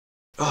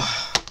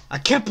I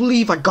can't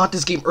believe I got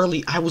this game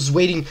early. I was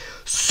waiting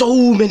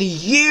so many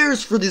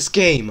years for this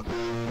game.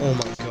 Oh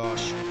my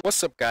gosh.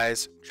 What's up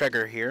guys,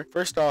 Treggor here.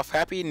 First off,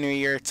 Happy New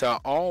Year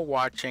to all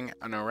watching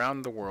and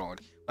around the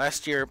world.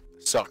 Last year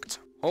sucked.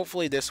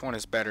 Hopefully this one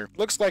is better.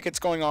 Looks like it's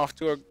going off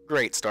to a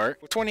great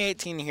start. With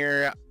 2018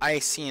 here, I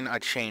seen a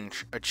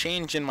change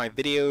in my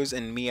videos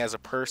and me as a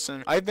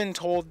person. I've been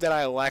told that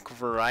I lack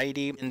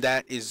variety, and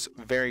that is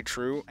very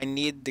true. I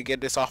need to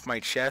get this off my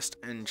chest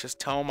and just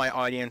tell my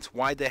audience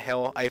why the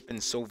hell I've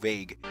been so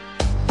vague.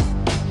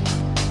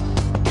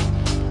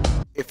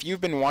 If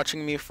you've been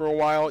watching me for a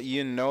while,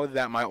 you know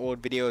that my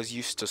old videos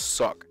used to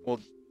suck.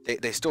 Well,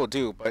 they still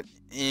do, but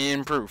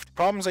improved.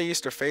 Problems I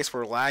used to face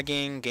were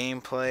lagging,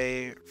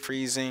 gameplay,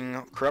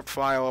 freezing, corrupt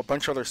file, a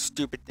bunch of other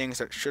stupid things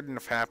that shouldn't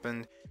have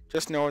happened.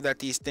 Just know that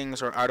these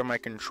things are out of my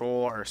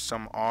control, or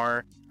some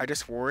are. I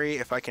just worry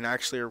if I can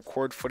actually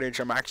record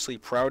footage I'm actually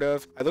proud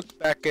of. I looked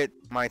back at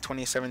my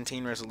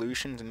 2017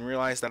 resolutions and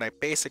realized that I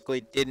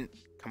basically didn't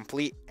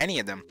complete any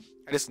of them.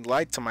 I just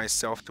lied to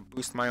myself to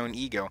boost my own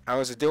ego. I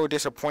was a little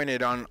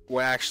disappointed on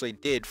what I actually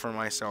did for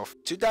myself.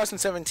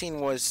 2017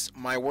 was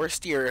my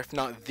worst year, if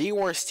not the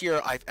worst year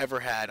I've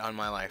ever had on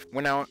my life.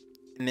 Went out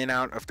and in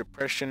out of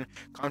depression,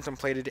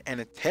 contemplated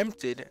and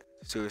attempted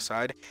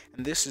suicide,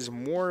 and this is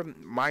more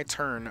my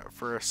turn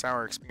for a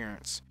sour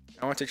experience.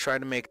 I want to try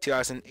to make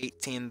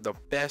 2018 the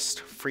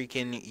best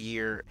freaking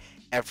year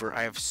ever.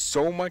 I have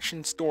so much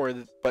in store,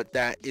 but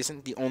that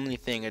isn't the only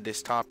thing of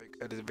this topic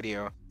of this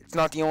video. It's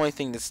not the only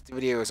thing this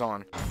video is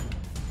on.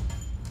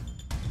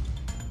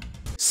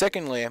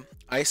 Secondly,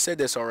 I said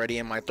this already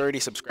in my 30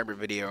 subscriber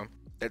video,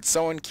 that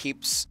someone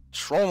keeps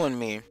trolling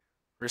me.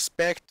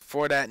 Respect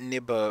for that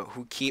nibba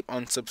who keep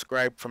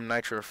unsubscribed from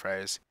Nitro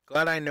Fries.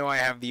 Glad I know I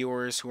have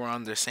viewers who are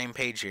on the same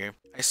page here.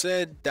 I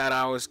said that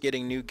I was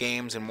getting new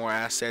games and more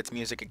assets,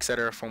 music,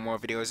 etc. for more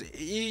videos.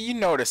 You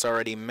know this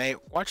already, mate.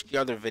 Watch the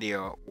other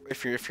video.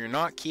 If you're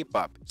not, keep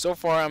up. So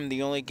far, I'm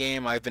the only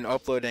game I've been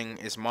uploading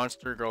is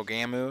Monster Girl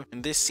Gamu,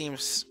 and this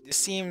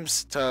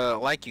seems to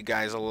like you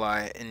guys a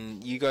lot,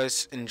 and you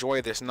guys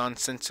enjoy this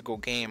nonsensical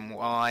game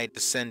while I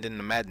descend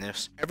into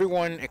madness.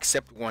 Everyone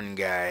except one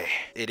guy.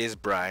 It is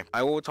Bry.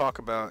 I will talk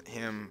about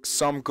him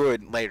some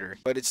good later,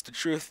 but it's the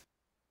truth.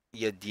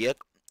 You dick.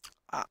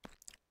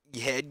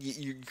 Yeah,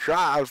 you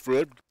try for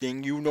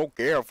everything, you don't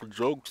care for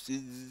jokes.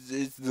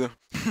 It's the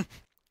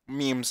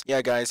memes.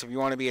 Yeah, guys, if you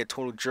want to be a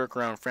total jerk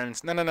around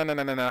friends, no.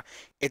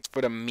 It's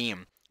for the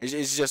meme.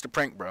 It's just a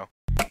prank, bro.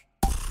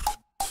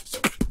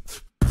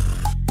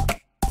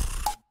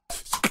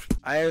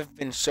 I have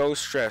been so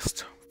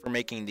stressed for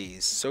making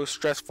these. So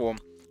stressful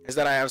is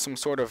that I have some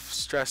sort of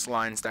stress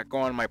lines that go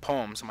on my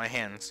palms and my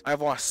hands.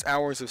 I've lost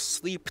hours of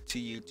sleep to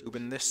YouTube,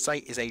 and this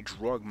site is a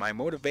drug. My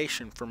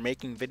motivation for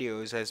making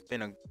videos has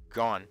been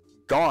gone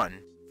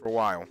for a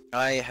while.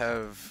 I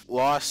have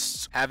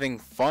lost having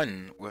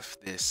fun with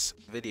this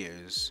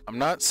videos. I'm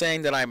not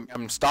saying that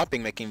I'm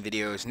stopping making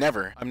videos,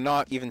 never. I'm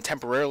not even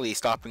temporarily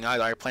stopping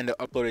either. I plan to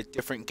upload a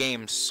different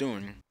game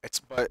soon.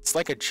 But it's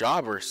like a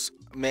job,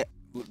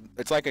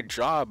 it's like a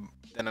job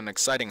than an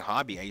exciting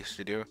hobby I used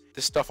to do.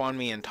 This stuff on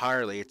me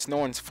entirely. It's no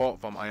one's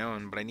fault but my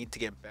own, but I need to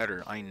get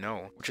better, I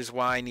know. Which is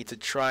why I need to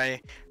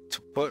try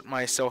to put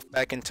myself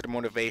back into the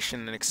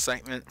motivation and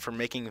excitement for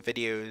making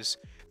videos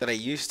that I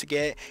used to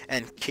get,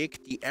 and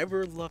kick the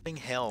ever-loving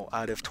hell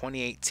out of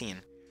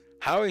 2018.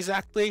 How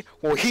exactly?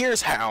 Well,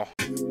 here's how.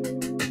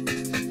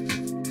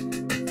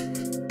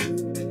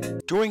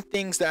 Doing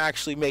things that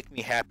actually make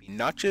me happy,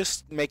 not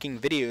just making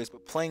videos,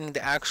 but playing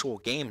the actual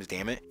games,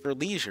 damn it, for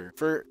leisure,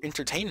 for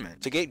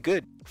entertainment, to get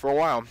good. For a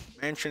while,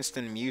 my interest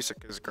in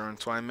music has grown,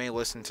 so I may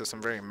listen to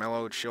some very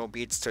mellow, chill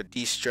beats to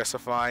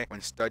de-stressify when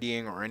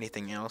studying or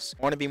anything else.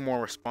 I want to be more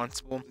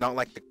responsible, not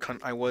like the cunt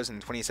I was in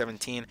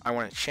 2017. I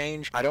want to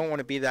change. I don't want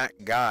to be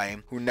that guy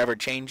who never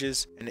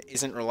changes and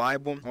isn't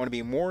reliable. I want to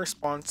be more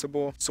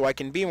responsible so I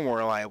can be more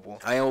reliable.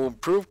 I will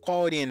improve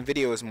quality in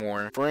videos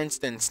more. For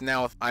instance,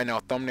 now I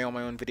thumbnail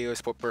my own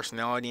videos, put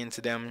personality into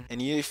them,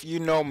 and if you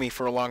know me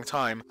for a long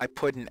time, I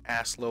put an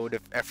ass load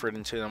of effort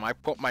into them. I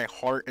put my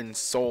heart and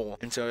soul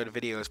into the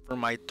videos for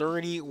my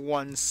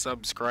 31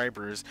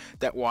 subscribers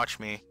that watch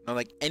me. Not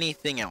like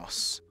anything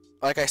else.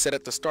 Like I said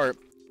at the start,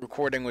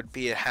 recording would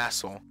be a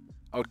hassle.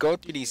 I would go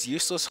through these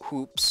useless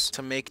hoops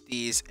to make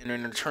these, and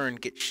in return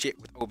get shit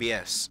with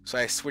OBS. So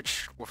I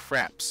switched with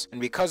Fraps.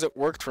 And because it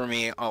worked for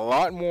me a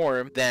lot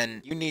more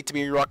than you need to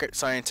be a rocket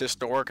scientist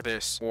to work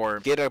this, or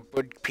get a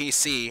good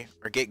PC,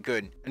 or get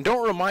good. And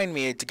don't remind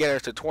me to get a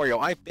tutorial.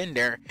 I've been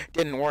there.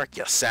 Didn't work,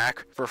 you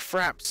sack. For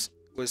Fraps,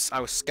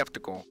 I was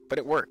skeptical, but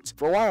it worked.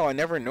 For a while I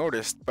never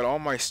noticed, but all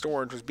my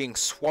storage was being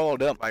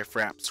swallowed up by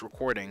Fraps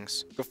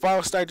recordings. The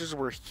file sizes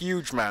were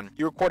huge, man.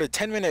 You record a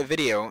 10-minute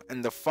video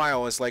and the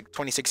file is like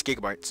 26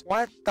 gigabytes.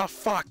 What the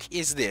fuck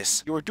is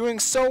this? You were doing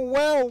so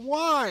well,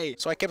 why?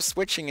 So I kept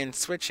switching and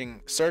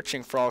switching,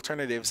 searching for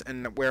alternatives,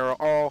 and we're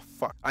all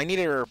fucked. I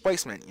needed a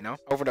replacement, you know?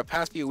 Over the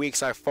past few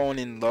weeks I've fallen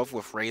in love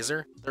with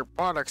Razer. Their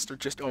products are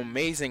just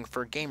amazing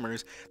for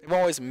gamers. They've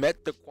always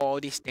met the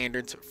quality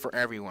standards for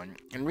everyone.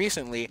 And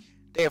recently,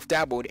 they have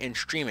dabbled in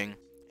streaming.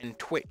 and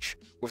Twitch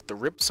with the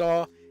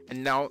Ripsaw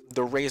and now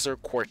the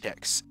Razer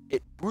Cortex.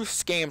 It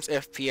boosts games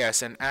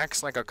FPS and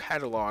acts like a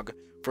catalog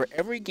for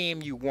every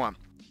game you want,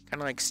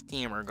 kind of like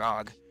Steam or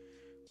GOG.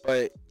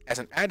 But as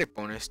an added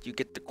bonus, you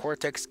get the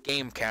Cortex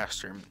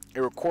Gamecaster. It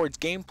records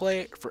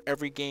gameplay for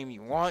every game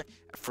you want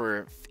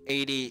for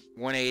 80,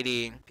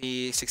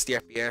 180p, 60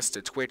 FPS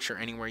to Twitch or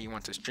anywhere you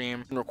want to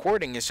stream. And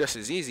recording is just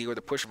as easy with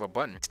a push of a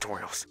button.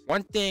 Tutorials.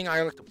 One thing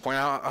I like to point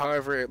out,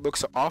 however, it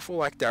looks awful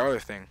like the other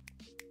thing.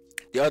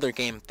 The other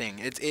game thing.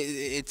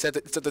 It's at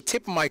the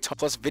tip of my tongue.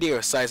 Plus video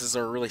sizes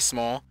are really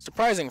small.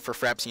 Surprising for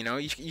fraps, you know.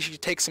 You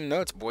should take some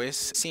notes,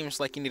 boys. It seems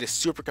like you need a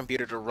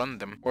supercomputer to run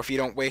them. Or if you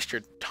don't waste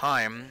your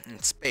time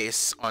and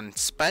space on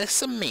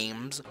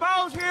specimens.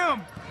 Expose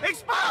him!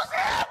 Expose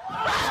him!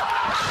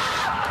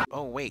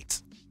 Oh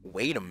wait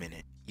a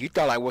minute. You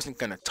thought I wasn't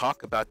gonna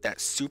talk about that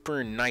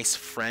super nice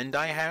friend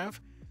I have?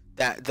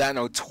 That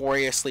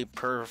notoriously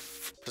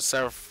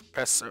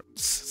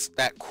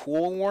that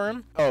cool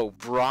worm? Oh,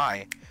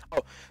 Bry.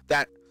 Oh,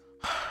 that.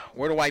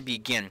 Where do I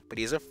begin? But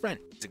he's a friend.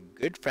 He's a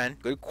good friend.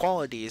 Good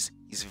qualities.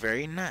 He's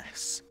very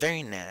nice.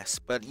 Very nice.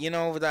 But you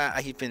know that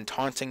he's been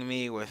taunting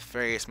me with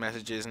various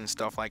messages and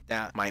stuff like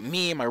that. My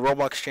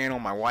Roblox channel,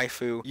 my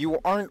waifu. You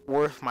aren't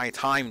worth my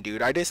time,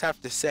 dude. I just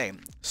have to say.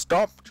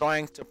 Stop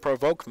trying to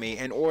provoke me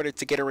in order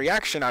to get a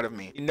reaction out of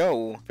me. You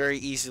know, very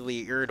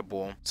easily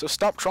irritable. So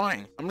stop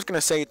trying. I'm just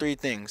gonna say 3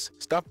 things.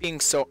 Stop being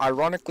so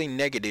ironically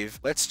negative.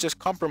 Let's just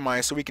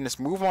compromise so we can just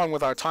move on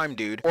with our time,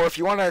 dude. Or if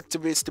you want it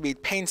to be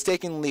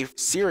painstakingly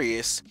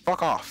serious,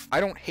 fuck off. I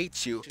don't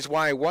hate you, which is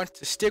why I want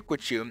to stick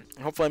with you and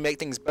hopefully make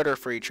things better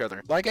for each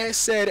other. Like I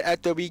said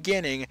at the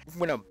beginning, I'm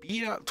gonna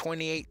beat up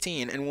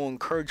 2018 and will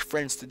encourage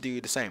friends to do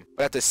the same.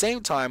 But at the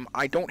same time,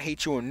 I don't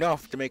hate you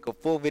enough to make a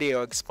full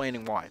video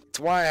explaining why. It's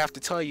why I have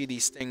to tell you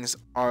these things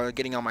are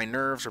getting on my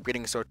nerves or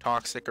getting so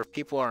toxic or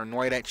people are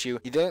annoyed at you.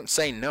 You don't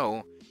say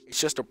no.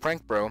 It's just a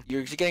prank, bro.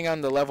 You're getting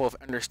on the level of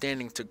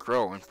understanding to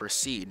grow and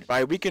proceed.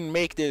 We can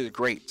make this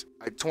great.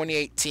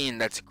 2018,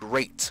 that's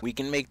great. We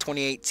can make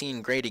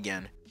 2018 great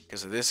again.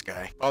 Because of this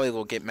guy. Probably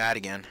will get mad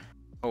again.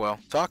 Oh well.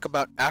 Talk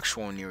about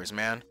actual news,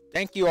 man.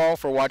 Thank you all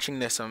for watching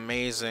this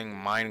amazing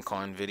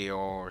Minecon video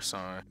or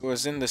something. It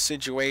was in the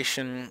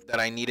situation that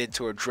I needed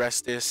to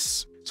address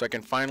this so I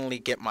can finally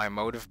get my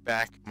motive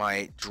back,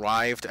 my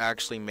drive to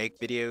actually make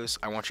videos.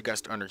 I want you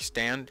guys to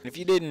understand. And if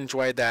you did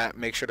enjoy that,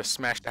 make sure to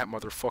smash that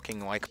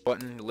motherfucking like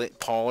button, lit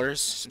pollers.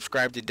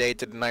 Subscribe today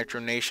to the Nitro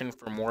Nation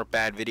for more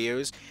bad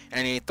videos.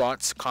 Any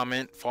thoughts,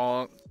 comment,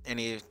 follow,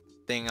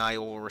 anything, I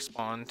will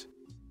respond.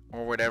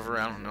 Or whatever,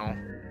 I don't know.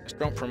 Just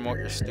don't promote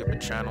your stupid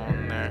channel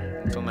in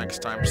there. Until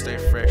next time, stay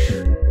fresh.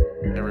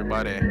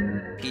 Everybody,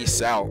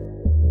 peace out.